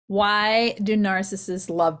Why do narcissists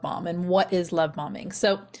love bomb and what is love bombing?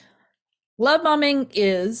 So, love bombing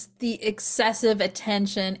is the excessive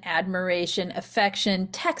attention, admiration, affection,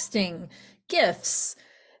 texting, gifts,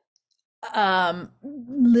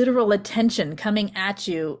 literal attention coming at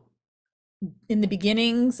you in the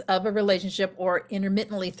beginnings of a relationship or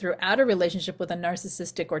intermittently throughout a relationship with a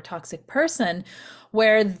narcissistic or toxic person,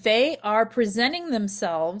 where they are presenting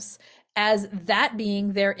themselves as that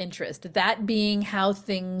being their interest, that being how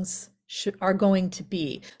things are going to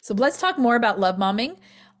be. So let's talk more about love bombing.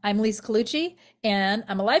 I'm Lise Colucci, and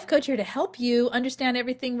I'm a life coach here to help you understand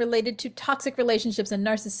everything related to toxic relationships and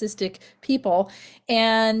narcissistic people,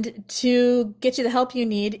 and to get you the help you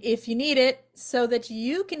need if you need it, so that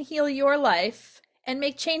you can heal your life and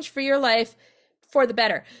make change for your life for the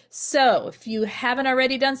better. So if you haven't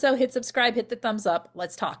already done so, hit subscribe, hit the thumbs up.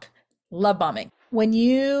 Let's talk love bombing. When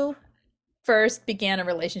you first began a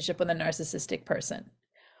relationship with a narcissistic person,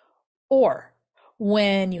 or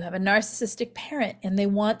when you have a narcissistic parent and they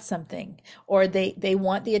want something, or they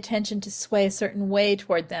want the attention to sway a certain way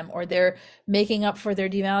toward them, or they're making up for their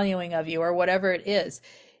devaluing of you, or whatever it is,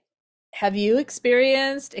 have you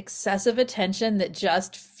experienced excessive attention that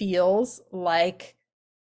just feels like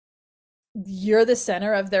you're the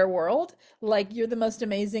center of their world? Like you're the most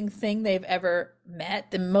amazing thing they've ever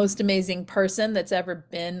met, the most amazing person that's ever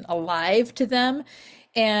been alive to them?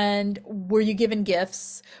 And were you given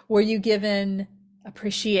gifts? Were you given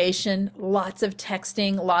appreciation, lots of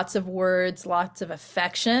texting, lots of words, lots of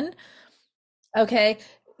affection? Okay.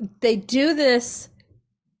 They do this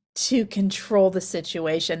to control the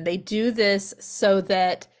situation. They do this so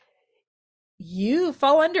that you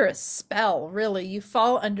fall under a spell, really. You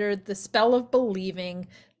fall under the spell of believing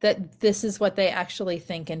that this is what they actually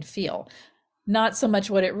think and feel. Not so much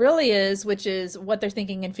what it really is, which is what they're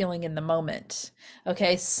thinking and feeling in the moment.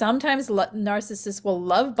 Okay. Sometimes narcissists will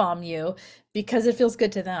love bomb you because it feels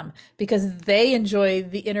good to them, because they enjoy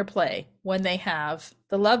the interplay when they have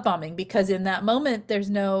the love bombing, because in that moment, there's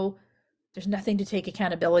nothing to take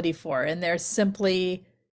accountability for. And they're simply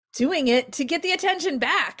doing it to get the attention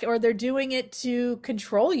back, or they're doing it to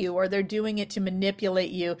control you, or they're doing it to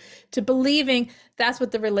manipulate you to believing that's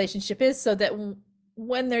what the relationship is, so that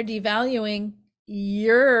when they're devaluing,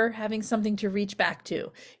 you're having something to reach back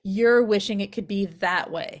to. You're wishing it could be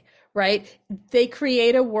that way, right? They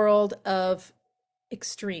create a world of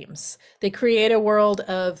extremes. They create a world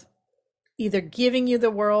of either giving you the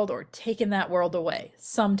world or taking that world away.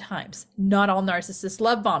 Sometimes, not all narcissists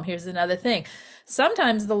love bomb. Here's another thing.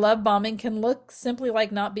 Sometimes the love bombing can look simply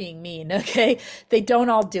like not being mean, okay? They don't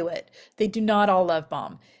all do it. They do not all love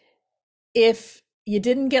bomb. If you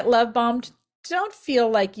didn't get love bombed, don't feel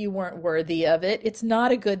like you weren't worthy of it. It's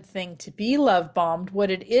not a good thing to be love bombed.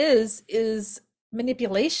 What it is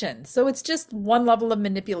manipulation. So it's just one level of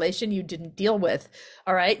manipulation you didn't deal with.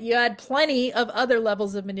 All right. You had plenty of other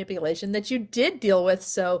levels of manipulation that you did deal with.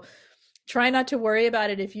 So try not to worry about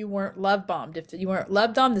it if you weren't love bombed. If you weren't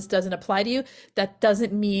love bombed, this doesn't apply to you. That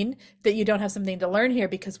doesn't mean that you don't have something to learn here,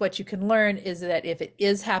 because what you can learn is that if it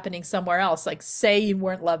is happening somewhere else, like say you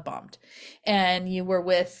weren't love bombed and you were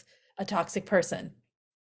with a toxic person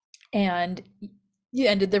and you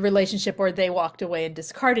ended the relationship, or they walked away and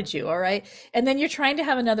discarded you. All right. And then you're trying to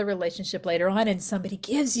have another relationship later on, and somebody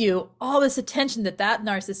gives you all this attention that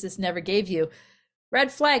narcissist never gave you. Red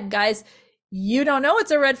flag, guys. You don't know it's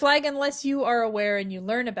a red flag unless you are aware and you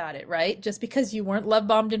learn about it, right? Just because you weren't love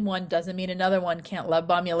bombed in one doesn't mean another one can't love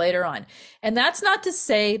bomb you later on. And that's not to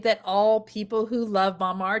say that all people who love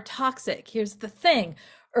bomb are toxic. Here's the thing.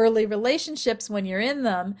 Early relationships, when you're in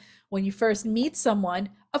them, when you first meet someone,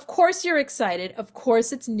 of course you're excited. Of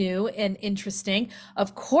course it's new and interesting.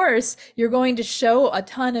 Of course you're going to show a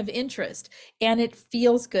ton of interest, and it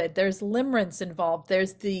feels good. There's limerence involved.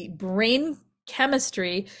 There's the brain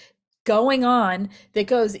chemistry going on that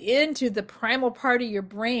goes into the primal part of your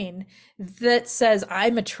brain that says,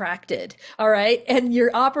 I'm attracted. All right. And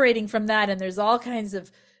you're operating from that. And there's all kinds of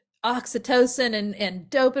oxytocin and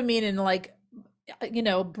dopamine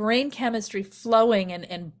and brain chemistry flowing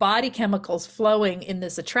and body chemicals flowing in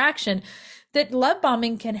this attraction, that love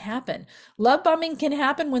bombing can happen. Love bombing can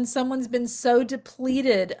happen when someone's been so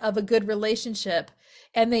depleted of a good relationship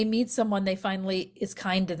and they meet someone they finally is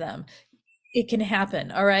kind to them. It can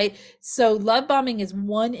happen. All right. So love bombing is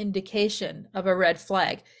one indication of a red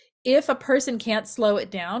flag. If a person can't slow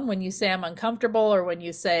it down when you say I'm uncomfortable, or when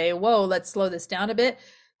you say, whoa, let's slow this down a bit,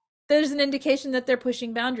 there's an indication that they're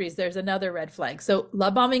pushing boundaries. There's another red flag. So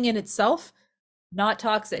love bombing in itself, not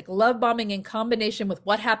toxic. Love bombing in combination with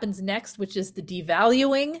what happens next, which is the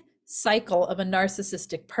devaluing cycle of a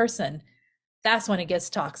narcissistic person, that's when it gets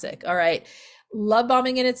toxic. All right. Love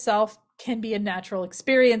bombing in itself can be a natural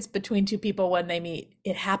experience between two people when they meet.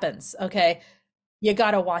 It happens, okay? You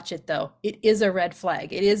got to watch it though. It is a red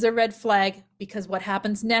flag. It is a red flag because what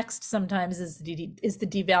happens next sometimes is the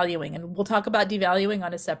devaluing. And we'll talk about devaluing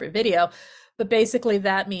on a separate video. But basically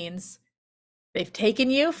that means they've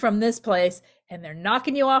taken you from this place and they're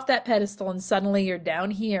knocking you off that pedestal, and suddenly you're down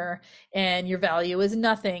here and your value is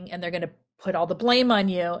nothing, and they're going to put all the blame on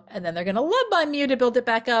you, and then they're going to love bomb you to build it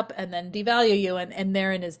back up and then devalue you. And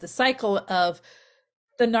therein is the cycle of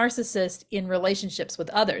the narcissist in relationships with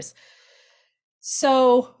others.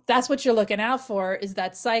 So that's what you're looking out for, is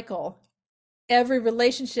that cycle. Every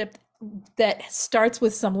relationship that starts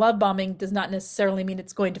with some love bombing does not necessarily mean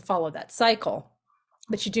it's going to follow that cycle,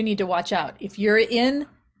 but you do need to watch out. If you're in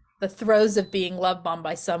the throes of being love bombed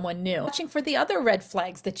by someone new, watching for the other red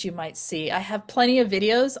flags that you might see. I have plenty of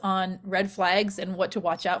videos on red flags and what to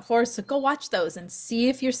watch out for, so go watch those and see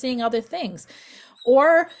if you're seeing other things.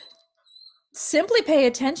 Or simply pay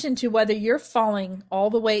attention to whether you're falling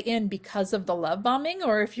all the way in because of the love bombing,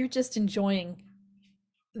 or if you're just enjoying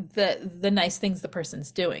the nice things the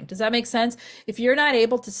person's doing. Does that make sense? If you're not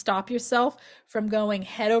able to stop yourself from going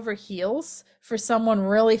head over heels for someone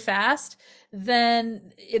really fast,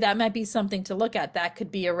 then that might be something to look at. That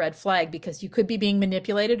could be a red flag, because you could be being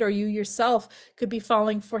manipulated, or you yourself could be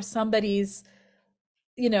falling for somebody's,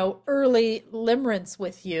 early limerence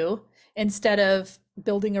with you instead of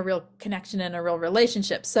building a real connection and a real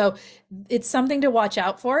relationship. So it's something to watch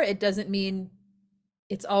out for. It doesn't mean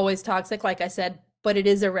it's always toxic, like I said, but it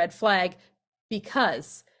is a red flag,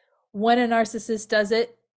 because when a narcissist does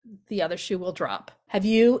it, the other shoe will drop. Have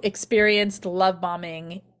you experienced love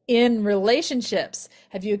bombing in relationships?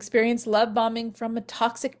 Have you experienced love bombing from a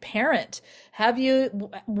toxic parent?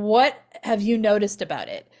 What have you noticed about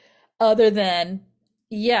it, other than,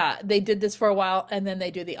 yeah, they did this for a while and then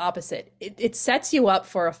they do the opposite? It sets you up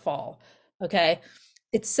for a fall, okay?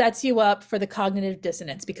 It sets you up for the cognitive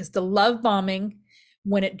dissonance, because the love bombing,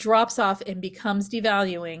 when it drops off and becomes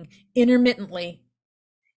devaluing intermittently,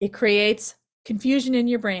 it creates confusion in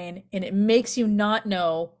your brain, and it makes you not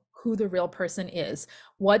know who the real person is,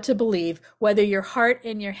 what to believe, whether your heart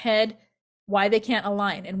and your head, why they can't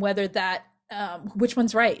align, and whether that, which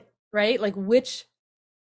one's right? Like, which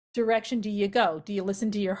direction do you go? Do you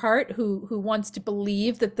listen to your heart, who wants to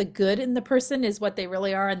believe that the good in the person is what they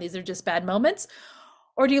really are and these are just bad moments?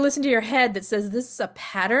 Or do you listen to your head that says, this is a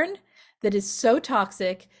pattern that is so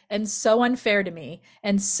toxic and so unfair to me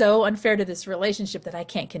and so unfair to this relationship that I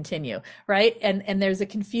can't continue, right? And there's a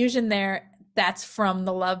confusion there. That's from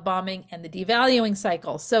the love bombing and the devaluing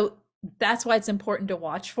cycle. So that's why it's important to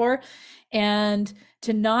watch for, and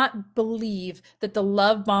to not believe that the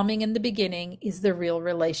love bombing in the beginning is the real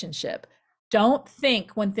relationship. Don't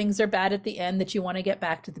think when things are bad at the end that you want to get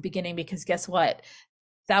back to the beginning, because guess what?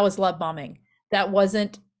 That was love bombing. That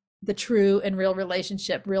wasn't the true and real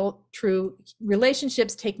relationship. Real, true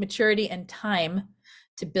relationships take maturity and time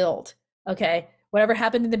to build. Okay. Whatever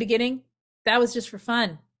happened in the beginning, that was just for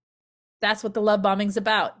fun. That's what the love bombing's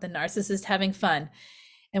about. The narcissist having fun.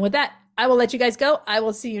 And with that, I will let you guys go. I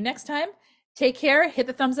will see you next time. Take care. Hit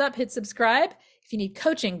the thumbs up, hit subscribe. If you need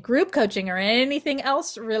coaching, group coaching, or anything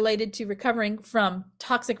else related to recovering from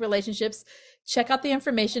toxic relationships, check out the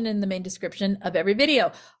information in the main description of every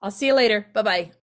video. I'll see you later. Bye-bye.